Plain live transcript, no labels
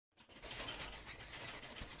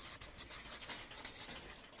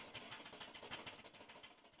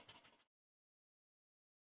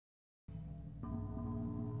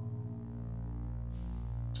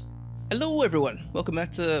Hello everyone, welcome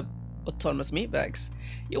back to Autonomous Meatbags.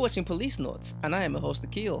 You're watching Policenauts, and I am a host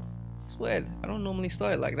Akil. It's weird, I don't normally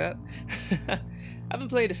start it like that. I haven't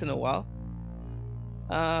played this in a while.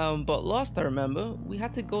 But last I remember, we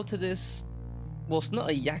had to go to this, well, it's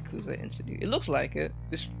not a Yakuza institute. It looks like it.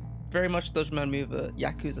 This very much does remind me of a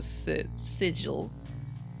Yakuza sigil.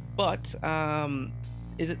 But,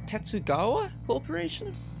 is it Tetsugawa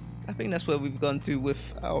Corporation? I think that's where we've gone to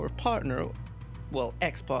with our partner, well,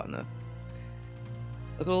 ex-partner.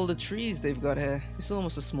 Look at all the trees they've got here. It's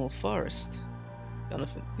almost a small forest.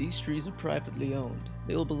 Jonathan, these trees are privately owned.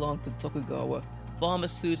 They all belong to Tokugawa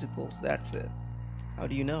Pharmaceuticals, that's it. How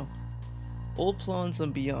do you know? All plants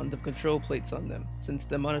and beyond have control plates on them, since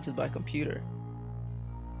they're monitored by computer.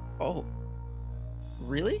 Oh.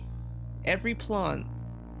 Really? Every plant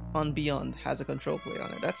on Beyond has a control plate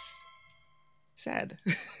on it. That's sad.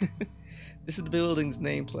 This is the building's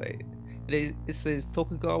nameplate. It says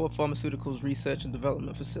Tokugawa Pharmaceuticals Research and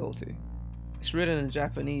Development Facility. It's written in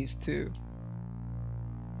Japanese too.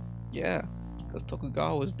 Yeah, because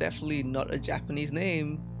Tokugawa is definitely not a Japanese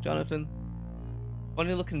name, Jonathan.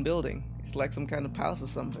 Funny looking building. It's like some kind of palace or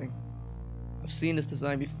something. I've seen this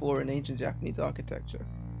design before in ancient Japanese architecture.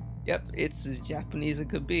 Yep, it's as Japanese as it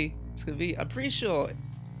could be. I'm pretty sure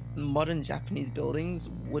modern Japanese buildings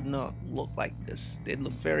would not look like this. They'd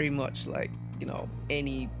look very much like, you know,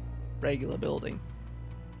 any regular building.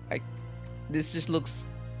 Like, this just looks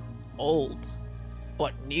old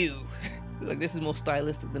but new. Like, this is more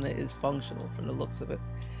stylistic than it is functional from the looks of it.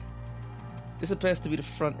 This appears to be the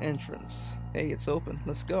front entrance. Hey, it's open.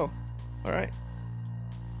 Let's go. Alright,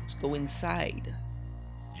 let's go inside.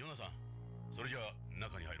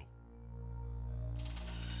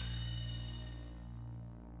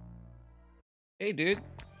 Hey dude,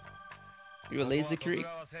 you a lazy security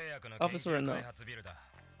officer or no?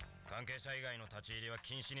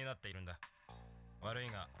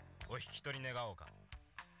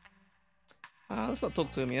 Let's not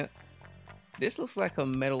talk to him yet. This looks like a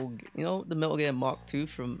metal, you know, the Metal Gear Mark II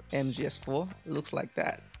from MGS4? It looks like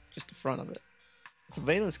that, just the front of it.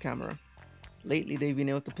 Surveillance camera. Lately they've been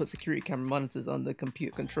able to put security camera monitors under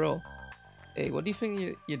computer control. Hey, what do you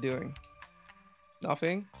think you're doing?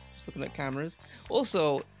 Nothing? Just looking at cameras.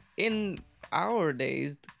 Also, in our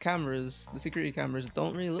days, the security cameras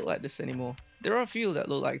don't really look like this anymore. There are a few that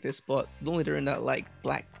look like this, but only they're in that like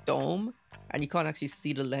black dome, and you can't actually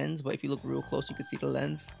see the lens, but if you look real close you can see the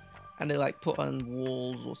lens. And they like put on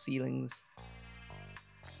walls or ceilings.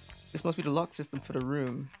 This must be the lock system for the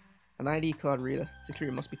room. An ID card reader.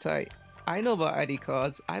 Security must be tight. I know about ID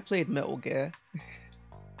cards. I played Metal Gear.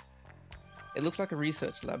 It looks like a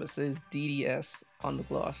research lab. It says DDS on the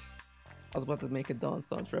glass. I was about to make a Dance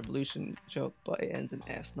Dance Revolution joke, but it ends in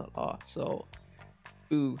S, not R. So,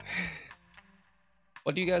 ooh.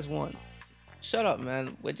 What do you guys want? Shut up,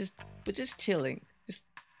 man. We're just chilling. Just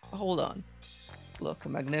hold on. Look, a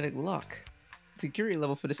magnetic lock. The security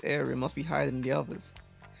level for this area must be higher than the others.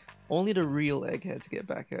 Only the real eggheads get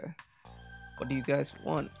back here. What do you guys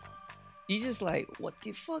want? You just like, what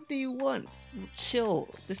the fuck do you want? Chill.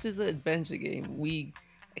 This is an adventure game. We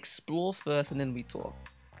explore first and then we talk.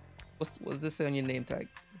 What does this say on your name tag?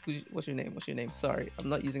 What's your name? What's your name? Sorry, I'm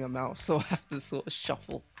not using a mouse, so I have to sort of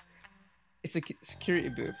shuffle. It's a security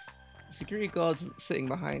booth. The security guard's sitting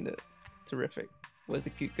behind it. Terrific. Where's the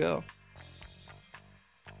cute girl?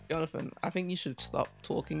 Jonathan, I think you should stop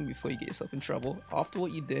talking before you get yourself in trouble. After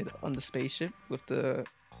what you did on the spaceship with the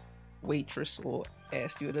waitress or air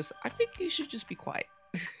stewardess, I think you should just be quiet.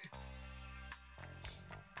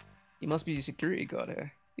 He must be a security guard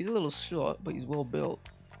here. He's a little short, but he's well built.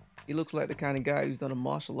 He looks like the kind of guy who's done a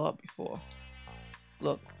martial art before.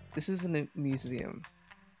 Look, this isn't a museum.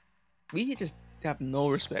 We just have no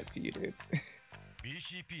respect for you, dude.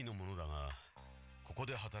 BCP のものだが、ここ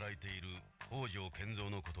で働いているHojo健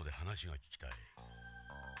三のことで話が聞きたい。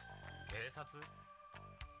警察？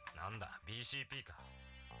なんだ、BCP か。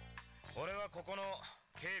俺はここの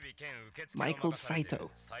警備兼受付を任されている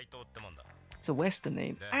斉藤ってもんだ。It's a Western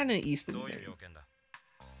name and an Eastern name.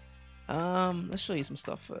 Let's show you some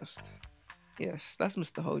stuff first. Yes, that's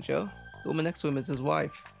Mr. Hojo. The woman next to him is his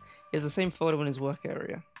wife. He has the same photo in his work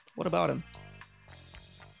area. What about him?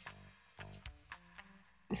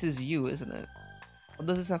 This is you, isn't it? What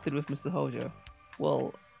does this have to do with Mr. Hojo?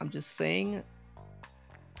 Well, I'm just saying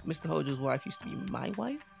Mr. Hojo's wife used to be my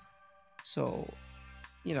wife. So,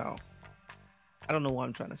 you know, I don't know what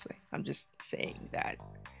I'm trying to say. I'm just saying that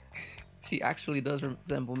she actually does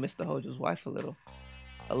resemble Mr. Hojo's wife a little.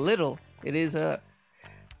 A little. It is her.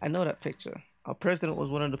 I know that picture. Our president was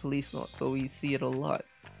one of the Policenauts, so we see it a lot.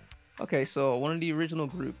 Okay, so one of the original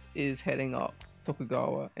group is heading up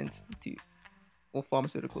Tokugawa Institute or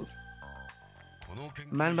Pharmaceuticals.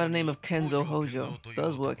 A man by the name of Kenzo Hojo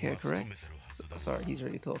does work here, correct? Sorry, he's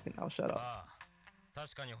already talking. I'll shut up.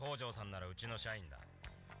 確かに北条さんならうちの社員だ。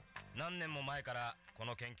何年も前からこ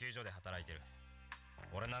の研究所で働いてる。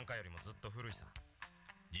俺なんかよりもずっと古いさ。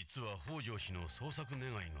実は北条氏の捜索願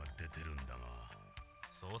いが出てるんだが。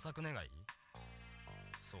捜索願い？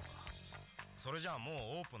そうか。それじゃあもう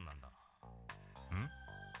オープンなんだ。ん？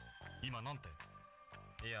今なんて？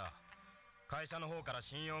いや、会社の方から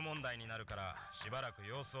信用問題になるからしばらく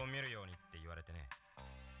様子を見るようにって言われてね。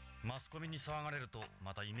マスコミに騒がれると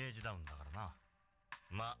またイメージダウンだからな。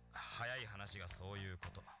まあ早い話がそういうこ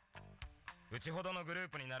と。うちほどのグルー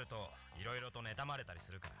プになるといろいろと妬まれたり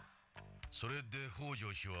するから。それで北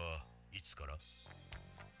条氏はいつから？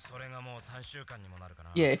それがもう3週間にもなるか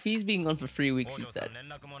な。Yeah, if he's being gone for 3 weeks, he's 北条さ dead. ん連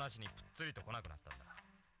絡もなしにぷっつりと来なくなったんだ。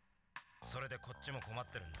それでこっちも困っ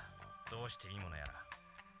てるんだ。どうしていいものやら。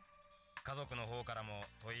家族の方からも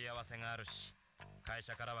問い合わせがあるし、会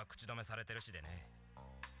社からは口止めされてるしでね。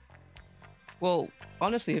Well,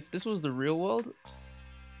 honestly, if this was the real world,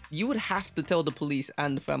 you would have to tell the police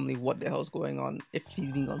and the family what the hell's going on if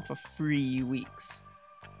he's been gone for 3 weeks.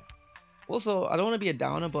 Also, I don't want to be a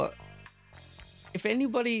downer, but if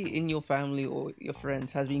anybody in your family or your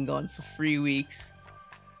friends has been gone for 3 weeks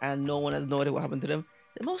and no one has no idea what happened to them,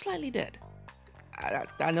 they're most likely dead.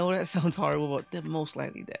 I know that sounds horrible, but they're most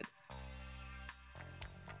likely dead.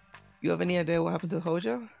 You have any idea what happened to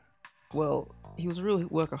Hojo? Well, he was a real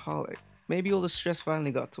workaholic. Maybe all the stress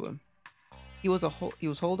finally got to him. He was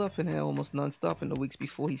holed up in here almost non-stop in the weeks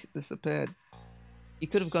before he disappeared. He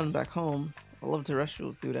could have gone back home. A lot of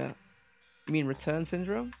terrestrials do that. You mean return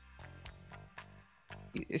syndrome?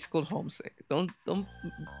 It's called homesick. Don't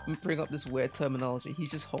bring up this weird terminology.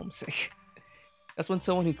 He's just homesick. That's when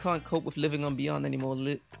someone who can't cope with living on Beyond anymore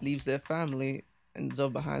leaves their family and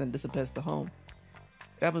job behind and disappears to home.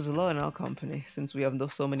 It happens a lot in our company since we have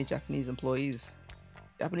so many Japanese employees.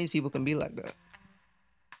 Japanese people can be like that.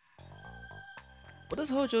 What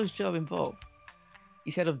does Hojo's job involve?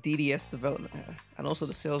 He's head of DDS development here, and also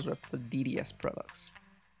the sales rep for DDS products.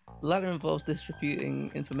 The latter involves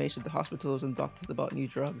distributing information to hospitals and doctors about new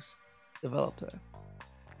drugs developed here.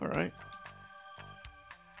 Alright.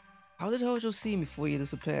 How did Hojo see him before he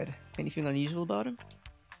disappeared? Anything unusual about him?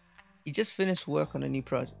 He just finished work on a new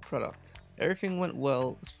product. Everything went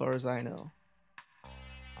well as far as I know.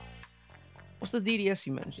 What's the DDS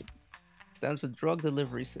you mentioned? It stands for Drug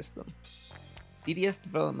Delivery System. DDS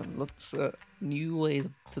development looks at new ways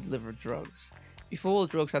to deliver drugs. Before, all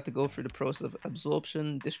drugs had to go through the process of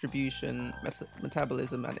absorption, distribution,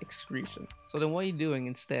 metabolism, and excretion. So then what are you doing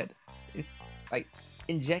instead? It's like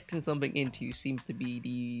injecting something into you seems to be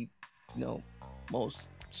the, most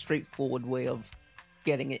straightforward way of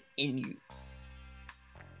getting it in you.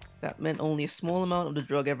 That meant only a small amount of the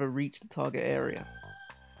drug ever reached the target area.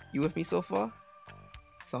 You with me so far?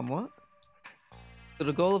 Somewhat? So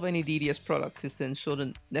the goal of any DDS product is to ensure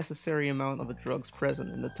the necessary amount of the drugs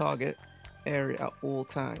present in the target area at all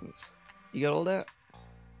times. You get all that?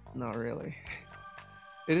 Not really.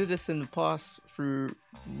 They did this in the past through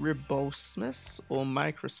ribosome or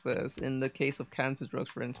microspheres in the case of cancer drugs,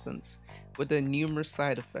 for instance, with their numerous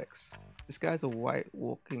side effects. This guy's a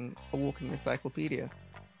walking encyclopedia.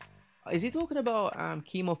 Is he talking about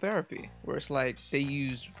chemotherapy, where it's like they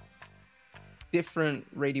use different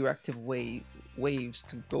radioactive waves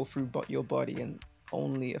to go through your body and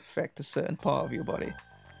only affect a certain part of your body?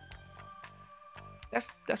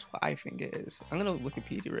 That's what I think it is. I'm gonna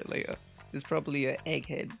Wikipedia it later. There's probably an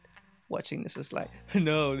egghead watching this is like,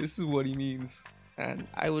 no, this is what he means. And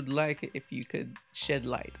I would like it if you could shed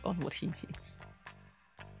light on what he means.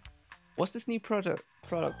 What's this new product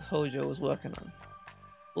Hojo is working on?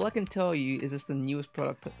 All I can tell you is it's the newest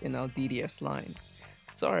product in our DDS line.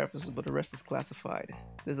 Sorry officers, but the rest is classified.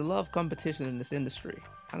 There's a lot of competition in this industry,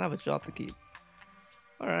 and I have a job to keep.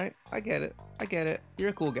 Alright, I get it. You're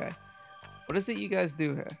a cool guy. What is it you guys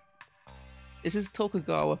do here? This is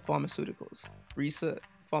Tokugawa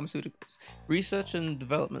Research and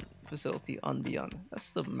Development Facility on Beyond.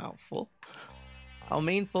 That's a mouthful. Our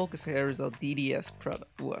main focus here is our DDS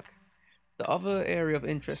product work. The other area of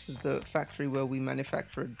interest is the factory where we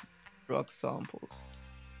manufacture drug samples.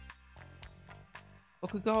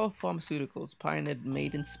 Tokugawa Pharmaceuticals pioneered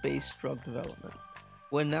made-in-space drug development.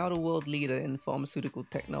 We're now the world leader in pharmaceutical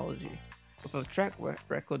technology, with a track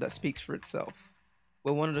record that speaks for itself.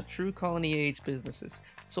 We're one of the true colony age businesses,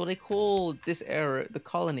 so they call this era the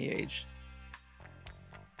colony age.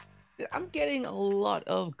 I'm getting a lot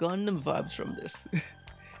of Gundam vibes from this.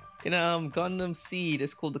 In Gundam Seed,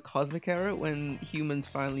 it's called the Cosmic Era, when humans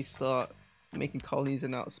finally start making colonies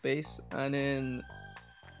in outer space, and then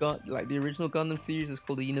got like the original Gundam series is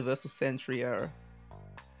called the Universal Century Era.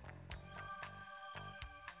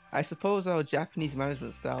 I suppose our Japanese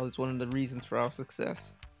management style is one of the reasons for our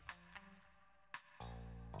success.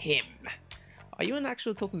 Him. Are you an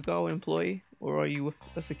actual Tokugawa employee, or are you with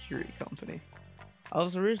a security company? I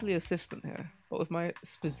was originally assistant here, but with my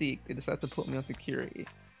physique, they decided to put me on security.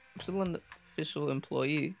 I'm still an official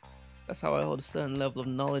employee. That's how I hold a certain level of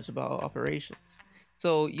knowledge about our operations.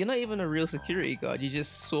 So you're not even a real security guard, you're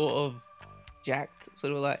just sort of jacked. So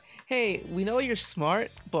they were like, hey, we know you're smart,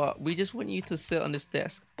 but we just want you to sit on this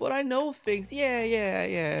desk. But I know things,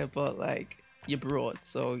 yeah, but like, you're broad,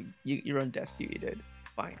 so you're on desk duty, dude.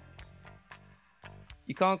 Fine.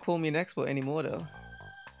 You can't call me an expert anymore, though.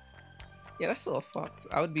 Yeah, that's sort of fucked.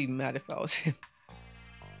 I would be mad if I was him.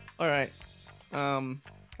 Alright. Can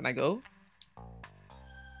I go?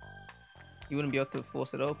 You wouldn't be able to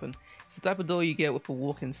force it open. It's the type of door you get with a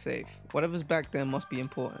walk-in safe. Whatever's back there must be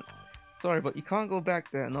important. Sorry, but you can't go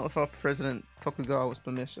back there, not without President Tokugawa's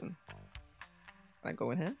permission. Can I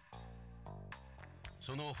go in here? It's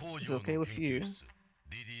okay with you.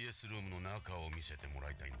 DDS ルームの中を見せても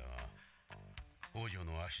らいたいんだが、北条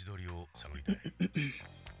の足取りを探りたい。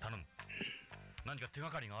頼む。何か手が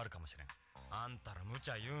かりがあるかもしれん。あんたら無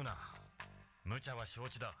茶言うな。無茶は承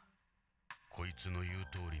知だ。こいつの言う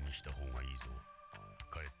通りにした方がいいぞ。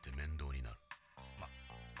かえって面倒になる。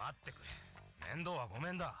待ってくれ。面倒はご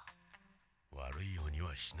めんだ。悪いように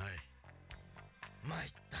はしない。参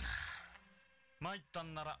ったな。参った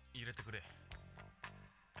んなら入れてくれ。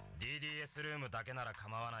DDS ルームだけなら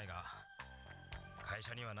構わないが、会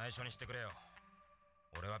社には内緒にしてくれよ。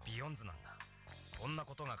俺はビヨンズなんだ。こんな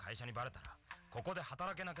ことが会社にバレたら、ここで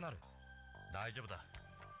働けなくなる。大丈夫だ。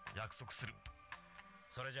約束する。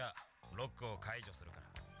それじゃあ、ロックを解除するから。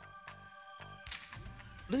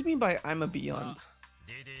What does he mean by I'm a beyond?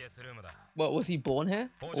 DDS ルームだ。What, was he born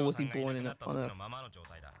here? Or was he born in on Earth? ままの状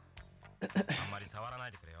態だ。あんまり触らな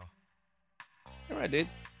いでくれよ。Alright, dude.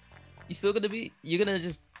 You still gonna be? You're gonna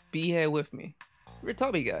just be here with me? You're a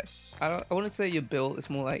tubby guy. I wouldn't say you're built. It's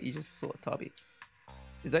more like you just sort of tubby.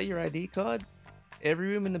 Is that your ID card? Every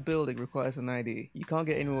room in the building requires an ID. You can't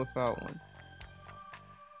get anywhere without one.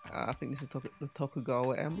 I think this is the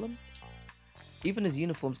Tokugawa emblem. Even his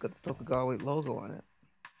uniform's got the Tokugawa logo on it.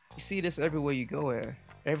 You see this everywhere you go here.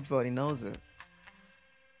 Everybody knows it.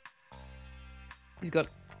 He's got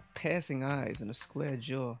piercing eyes and a square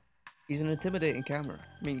jaw. He's an intimidating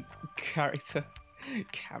character.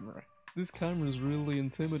 Camera. This camera is really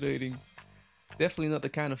intimidating. Definitely not the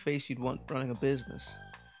kind of face you'd want running a business.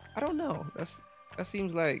 I don't know. That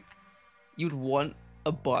seems like you'd want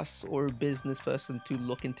a boss or a business person to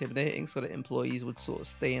look intimidating so that employees would sort of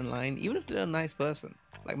stay in line, even if they're a nice person.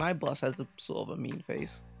 Like my boss has a sort of a mean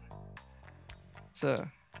face. So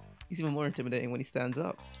he's even more intimidating when he stands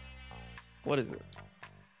up. What is it?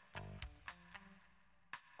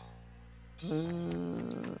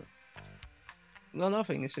 No,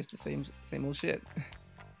 nothing. It's just the same old shit.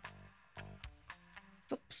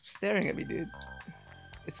 Stop staring at me, dude.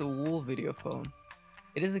 It's a wall video phone.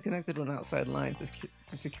 It isn't connected to an outside line for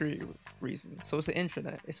security reasons. So it's the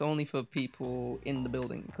intranet. It's only for people in the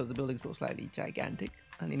building because the building's most likely gigantic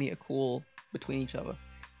and they need a call between each other.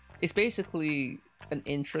 It's basically an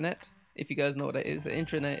intranet. If you guys know what that is, an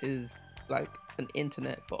intranet is like an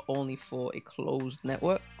internet but only for a closed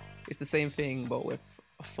network. It's the same thing but with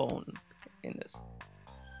a phone in this.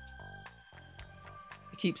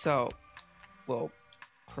 It keeps out, well,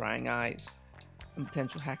 prying eyes and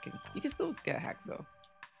potential hacking. You can still get hacked though.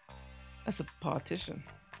 That's a partition.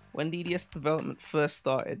 When DDS development first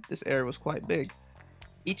started, this area was quite big.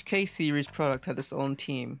 Each K-series product had its own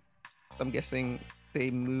team. I'm guessing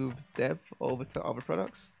they moved dev over to other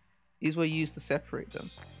products. These were used to separate them.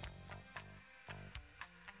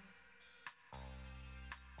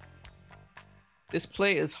 This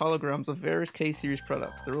plate is holograms of various K-series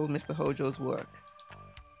products. They're all Mr. Hojo's work.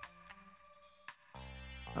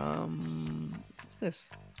 What's this?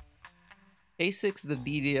 A6 is the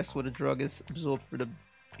DDS where the drug is absorbed through the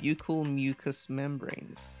buccal mucous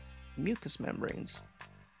membranes. Mucous membranes.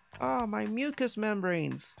 Ah, my mucous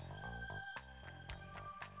membranes!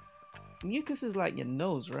 Mucus is like your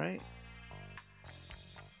nose, right?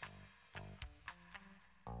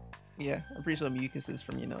 Yeah, I'm pretty sure mucus is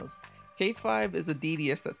from your nose. K5 is a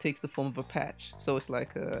DDS that takes the form of a patch, so it's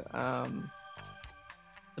like a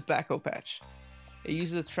tobacco patch. It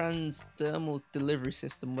uses a transdermal delivery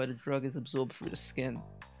system where the drug is absorbed through the skin.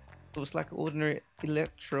 So it's like an ordinary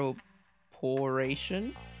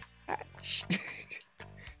electroporation patch.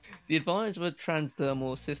 The advantage of a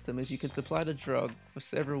transdermal system is you can supply the drug for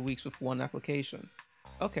several weeks with one application.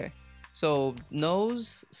 Okay, so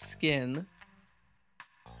nose, skin.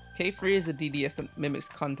 K3 is a DDS that mimics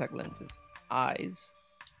contact lenses. Eyes.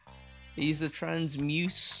 They use the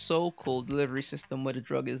transmucosal delivery system where the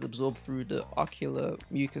drug is absorbed through the ocular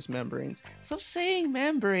mucous membranes. Stop saying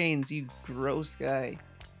membranes, you gross guy.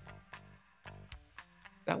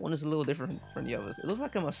 That one is a little different from the others. It looks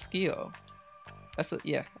like a mosquito. That's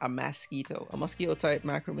a mosquito. A mosquito type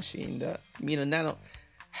macro machine that, I mean, a nano.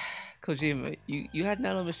 Kojima, you had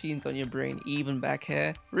nano machines on your brain, even back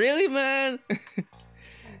here. Really, man?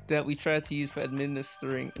 That we tried to use for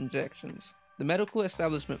administering injections. The medical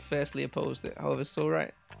establishment fiercely opposed it. However, so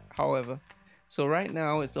right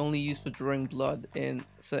now it's only used for drawing blood in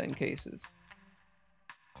certain cases.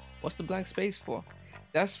 What's the blank space for?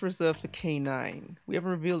 That's reserved for K9. We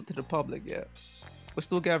haven't revealed it to the public yet. We're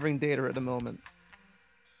still gathering data at the moment.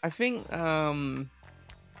 I think the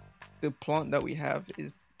plant that we have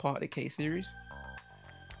is part of the K series.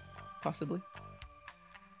 Possibly.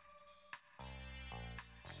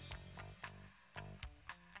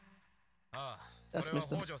 That's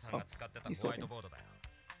Mr. Oh, he saw him.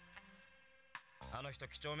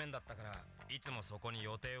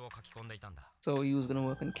 So he was gonna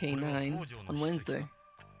work on K9 on Wednesday.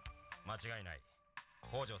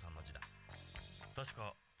 確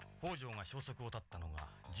か北条が消息を絶ったのが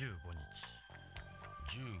15日。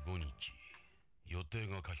15日。予定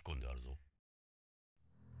が書き込んであるぞ。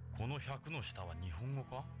この100の下は日本語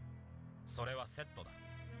か？それはセットだ。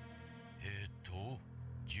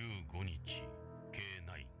15日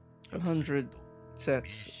K9 100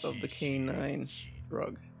 sets of the K9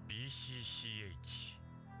 drug. BCCH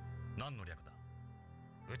何の略だ？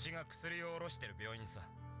うちが薬を卸してる病院さ。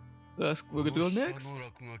That's what we're gonna do next. この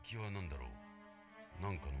落書きは何だろう？な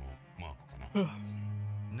んかのマークかな。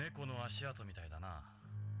猫の足跡みたいだな。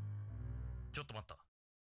ちょっと待った。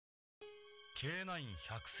K9 100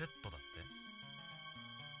セットだっ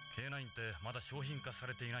て？ K9 ってまだ商品化さ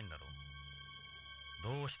れていないんだろ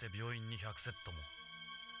う。どうして病院に100セットも？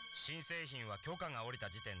新製品は許可が下りた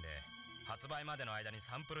時点で発売までの間に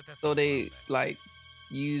サンプルテスト。So they like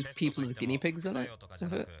use people as guinea pigs in it?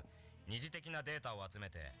 I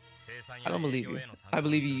don't believe you. I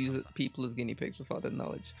believe you use people as guinea pigs without their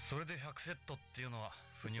knowledge. それで100セットっていうのは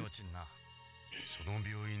腑に落ちんな。その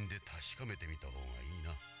病院で確かめてみた方がいい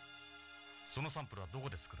な。そのサンプルはどこ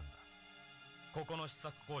で作るんだ？ここの試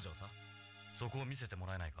作工場さ。そこを見せても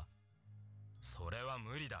らえないか？それは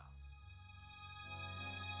無理だ。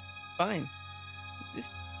Fine.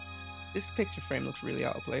 This picture frame looks really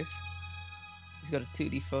out of place. He's got a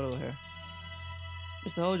 2D photo here.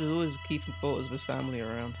 Mr. Hojo is always keeping photos of his family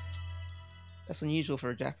around. That's unusual for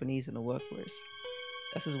a Japanese in a workplace.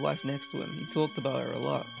 That's his wife next to him. He talked about her a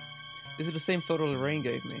lot. This is the same photo Lorraine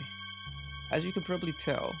gave me. As you can probably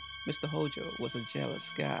tell, Mr. Hojo was a jealous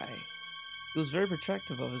guy. He was very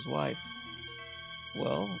protective of his wife.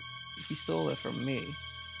 Well, he stole her from me.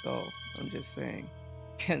 So, I'm just saying.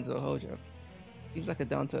 Kenzo Hojo. Seems like a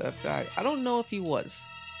down-to-earth guy. I don't know if he was.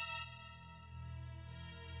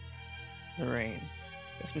 Lorraine.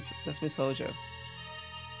 That's Miss Hojo.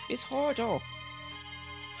 Miss Hojo!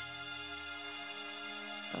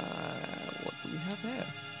 What do we have here?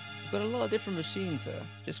 We've got a lot of different machines here.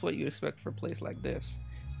 Just what you'd expect for a place like this.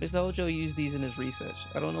 Mr. Hojo used these in his research.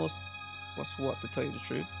 I don't know what's what, to tell you the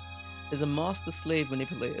truth. There's a master-slave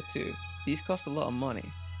manipulator too. These cost a lot of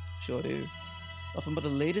money. Sure do. Nothing but the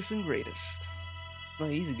latest and greatest. It's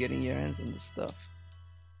not easy getting your hands on this stuff.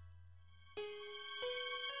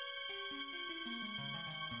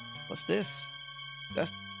 What's this?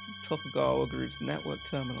 That's Tokugawa Group's network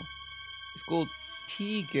terminal. It's called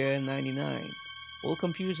T-Gear 99. All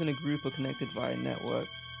computers in a group are connected via network.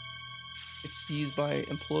 It's used by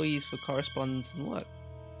employees for correspondence and what?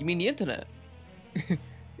 You mean the internet?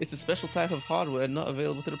 It's a special type of hardware not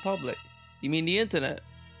available to the public. You mean the internet?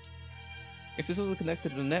 If this wasn't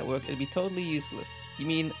connected to the network, it'd be totally useless. You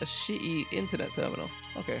mean a shitty internet terminal?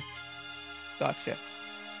 Okay. Gotcha.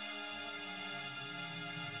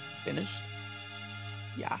 Finished?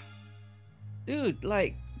 Yeah. Dude,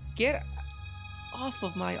 like, get off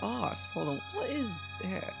of my ass. Hold on, what is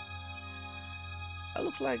that? That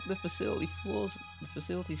looks like the facility's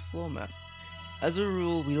floor map. As a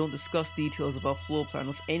rule, we don't discuss details about floor plan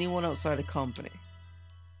with anyone outside the company.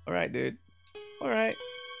 Alright, dude. Alright.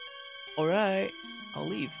 Alright. I'll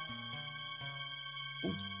leave.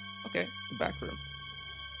 Ooh, okay, the back room.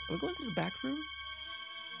 Are we going to the back room?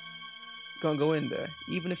 Can't go in there,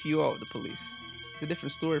 even if you are with the police. It's a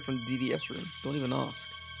different story from the DDS room. Don't even ask.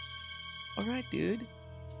 Alright, dude.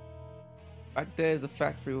 Back there is a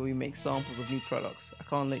factory where we make samples of new products. I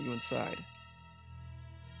can't let you inside.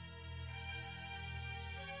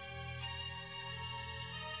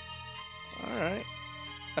 Alright.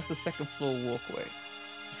 That's the second floor walkway.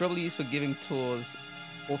 It's probably used for giving tours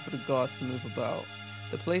or for the guards to move about.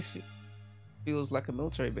 The place feels like a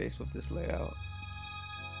military base with this layout.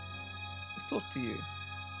 Let's talk to you.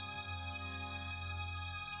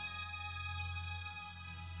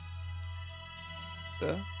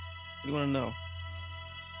 Sir, what do you want to know?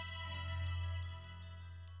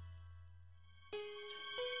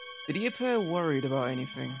 Did he appear worried about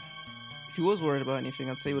anything? If he was worried about anything,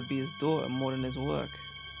 I'd say it would be his daughter more than his work.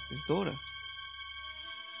 His daughter.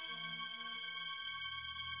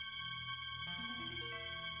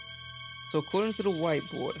 So according to the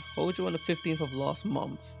whiteboard, Hojo on the 15th of last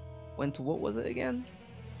month went to, what was it again?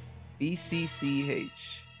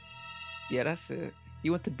 BCCH. Yeah, that's it. He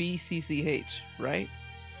went to BCCH, right?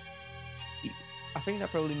 I think that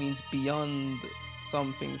probably means Beyond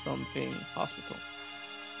something something hospital.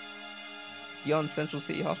 Beyond Central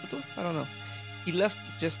City Hospital? I don't know. He left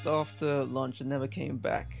just after lunch and never came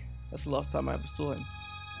back. That's the last time I ever saw him.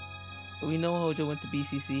 So we know Hojo went to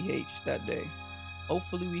BCCH that day.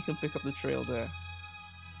 Hopefully we can pick up the trail there.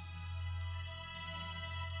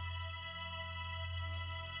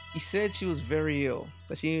 He said she was very ill,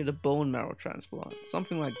 that she needed a bone marrow transplant,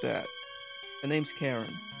 something like that. Her name's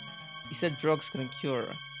Karen. He said drugs couldn't cure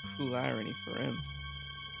her. Cruel irony for him.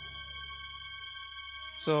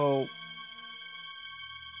 So,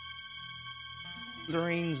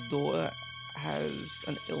 Lorraine's daughter has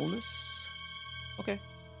an illness? Okay.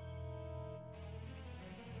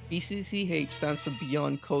 BCCH stands for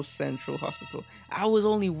Beyond Coast Central Hospital. I was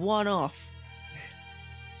only one off.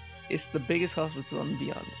 It's the biggest hospital on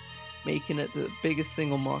Beyond, making it the biggest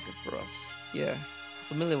single market for us. Yeah, I'm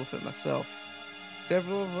familiar with it myself.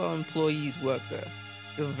 Several of our employees work there.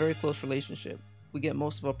 We have a very close relationship. We get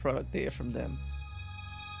most of our product there from them.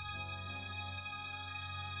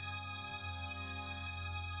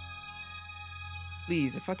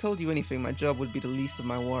 Please, if I told you anything, my job would be the least of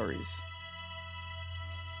my worries.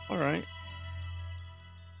 Alright.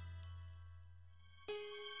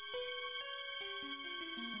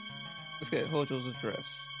 Let's get Hojo's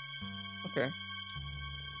address. Okay.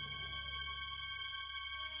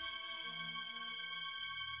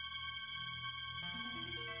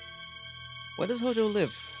 Where does Hojo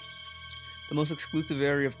live? The most exclusive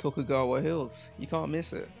area of Tokugawa Hills. You can't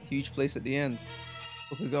miss it. Huge place at the end.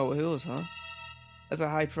 Tokugawa Hills, huh? That's a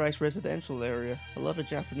high-priced residential area. A lot of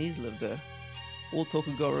Japanese live there. All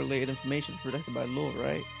Tokugawa-related information is protected by law,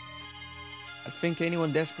 right? I think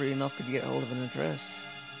anyone desperate enough could get hold of an address.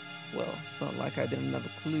 Well, it's not like I didn't have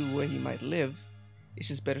a clue where he might live. It's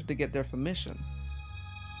just better to get their permission.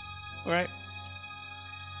 Alright.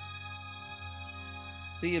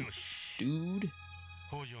 See you, dude.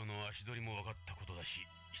 北条の足取りも分かったことだし、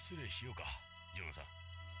失礼しようか、ジョナさ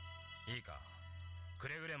ん。いいか、く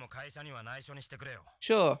れぐれも会社には内緒にしてくれよ。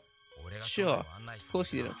 Sure. 俺が Sure. 案内 Of する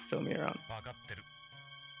course you didn't show me around. 分かってる。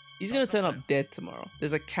 He's gonna turn up dead tomorrow.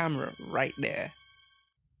 There's a camera right there.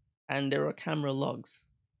 And there are camera logs.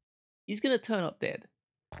 He's gonna turn up dead.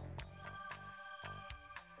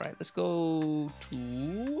 Right, let's go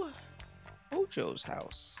to Hojo's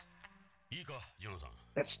house. いいか、ジョナさん。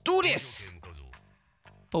 Let's do this!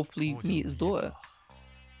 Hopefully meet his daughter.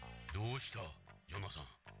 どうした、ジョナさん。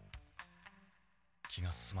気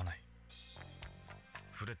が進まない。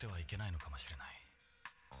触れてはいけないのかもしれない。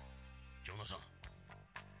ジョナさん、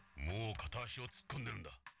もう片足を突っ込んでるんだ。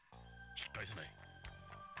引っ返せない。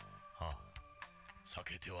はあ、避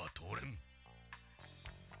けては通れん。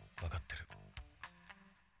分かってる。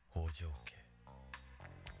北条家、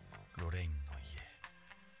ロレインの家。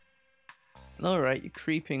 Alright, you're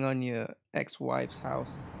creeping on your ex-wife's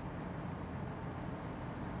house.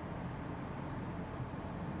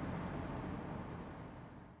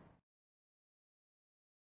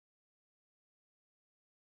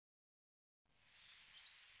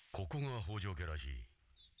 This is 北条家らしい。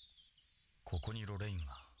ここにロレイン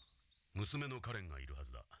が。娘のカレンがいるは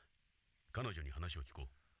ずだ。彼女に話を聞こう。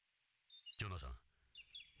ジョナさん、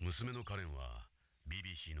娘のカレンは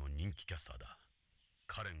BBC の人気キャスターだ。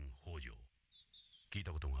カレン北条。聞い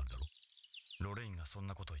たことがあるだろ。ロレインがそん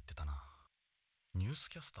なこと言ってたな。ニュース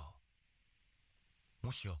キャスター。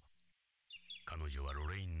もしや彼女はロ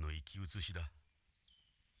レインの生き写しだ。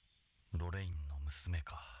ロレインの娘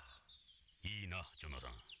か。いいな、ジョナさ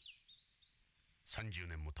ん。30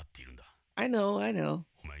年も経っているんだ。I know, I know.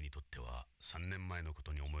 お前にとっては3年前のこ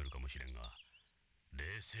とに思えるかもしれんが、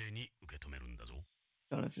冷静に受け止めるんだぞ。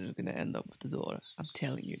Don't know if it's gonna end up with the daughter. I'm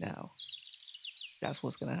telling you now. That's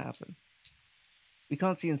what's gonna happen. We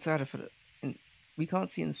can't see inside we can't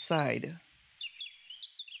see inside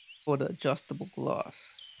for the adjustable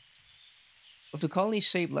glass. With the colony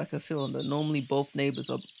shaped like a cylinder, normally both neighbors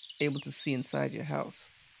are able to see inside your house.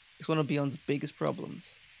 It's one of Beyond's biggest problems.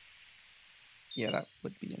 Yeah, that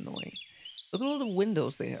would be annoying. Look at all the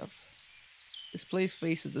windows they have. This place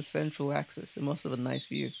faces the central axis. It must have a nice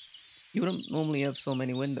view. You wouldn't normally have so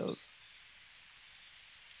many windows.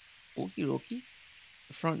 Okie dokie.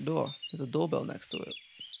 The front door. There's a doorbell next to it.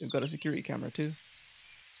 They've got a security camera too.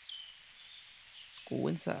 Let's go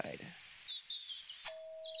inside.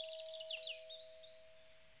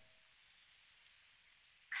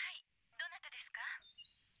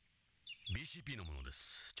 ？BCP のもので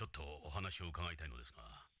す。ちょっとお話を伺いたいのですが。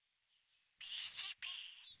BCP？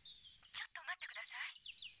 ちょっと待ってください。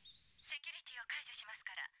セキュリティを解除します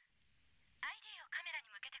から。ID をカメラに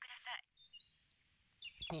向けてください。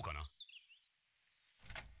こうかな？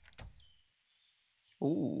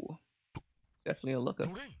 Ooh. Definitely a looker.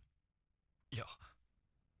 ロレイン。いや、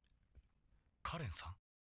カレンさん。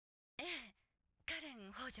ええ、カレ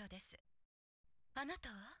ン・ホジョです。あなた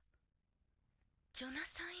はジョナ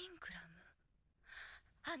サン・イングラム。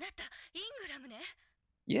あなた、イングラムね。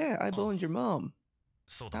Yeah, I boned your mom.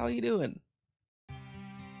 そうだ。 How are you doing? 帰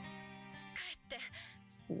って。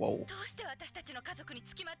 Whoa. どうして私たちの家族に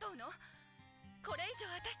つきまとうの？これ以上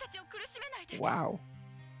私たちを苦しめないで。 Wow.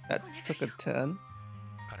 That took a turn.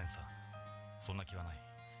 カレンさん、そんな気はない。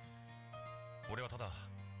俺はただ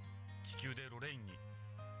地球でロレインに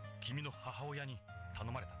君の母親に頼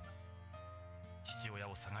まれたんだ。父親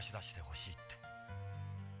を探し出してほしいって。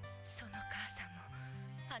その母さんも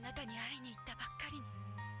あなたに会いに行ったばっかりに。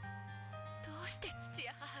どうして父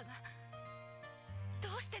や母が。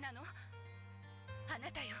どうしてなの？あな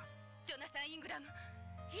たよ、ジョナサン・イングラム。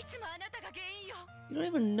いつもあなたが原因よ。 You don't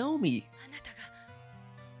even know me. あなた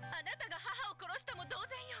が母を殺したも同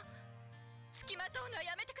然よ。つきまとうのは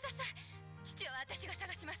やめてください。父は私が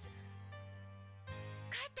探します。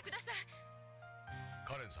帰ってください。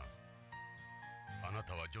カレンさん、あな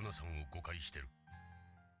たはジョナサンを誤解してる。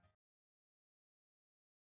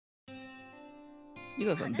You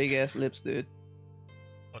got some big ass lips, dude.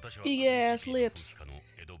 私は Big ass lips. 家の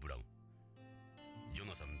エド・ブラウン。ジョ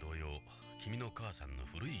ナサン同様、君の母さんの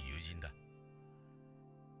古い友人だ。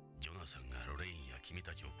ジョナサンがロレインや君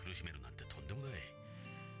たちを苦しめるなんてとんでもない。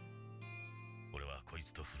俺はこい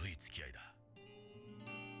つと古い付き合いだ。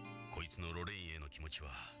こいつのロレインへの気持ちは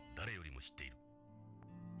誰よりも知っている。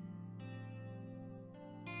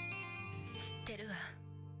知ってるわ。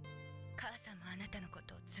母さんもあなたのこ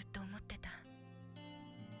とをずっと思ってた。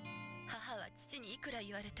母は父にいくら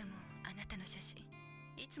言われてもあなたの写真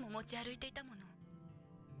いつも持ち歩いていたもの。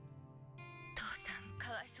父さん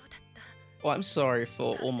かわいそうだった。 Oh, I'm sorry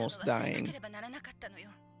for almost 母さんは忘れな dying. ければならなかったのよ。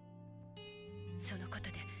そのこと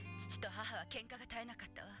で父と母は喧嘩が絶えなかっ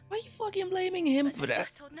たわ。 Why are you fucking blaming him for 私は that?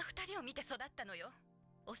 そんな二人を見て育ったのよ。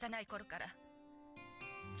幼い頃から。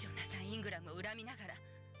ジョナサン・イングラムを恨みながら。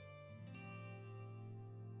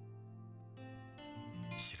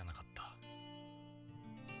知らなかった。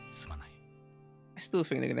すまない。I still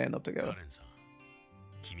think they're gonna end up カ together. レンさん、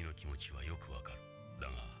君の気持ちはよくわかる。だ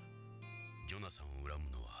が、ジョナサンを恨む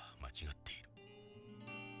のは間違っている。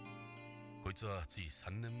こいつはつい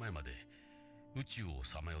3年前まで宇宙を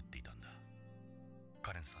さまよっていたんだ。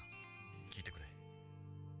カレンさん、聞いてくれ。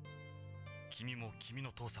君も君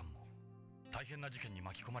の父さんも大変な事件に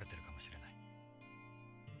巻き込まれてるかもしれない。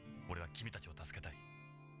俺は君たちを助けたい。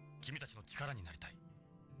君たちの力になりたい。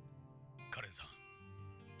カレンさん、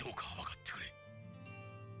どうか分かってくれ。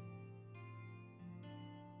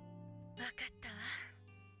分かったわ。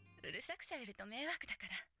うるさくされると迷惑だか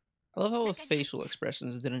ら。 I love how her facial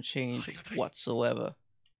expressions didn't change whatsoever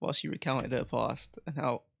while she recounted her past and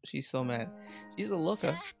how she's so mad. She's a さ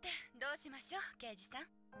looker て、どうしましょう、刑事さん。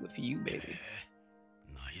 with you, baby.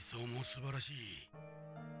 内装も素晴らしい。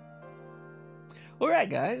Alright,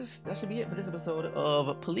 guys, that should be it for this episode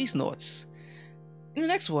of Policenauts. In the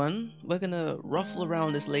next one, we're gonna ruffle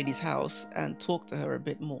around this lady's house and talk to her a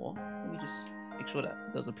bit more. Let me just make sure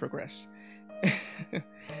that doesn't progress.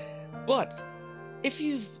 But if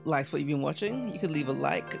you've liked what you've been watching, you could leave a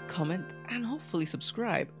like, comment, and hopefully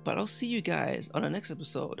subscribe. But I'll see you guys on the next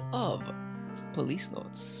episode of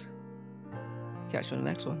Policenauts. Catch you on the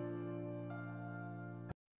next one.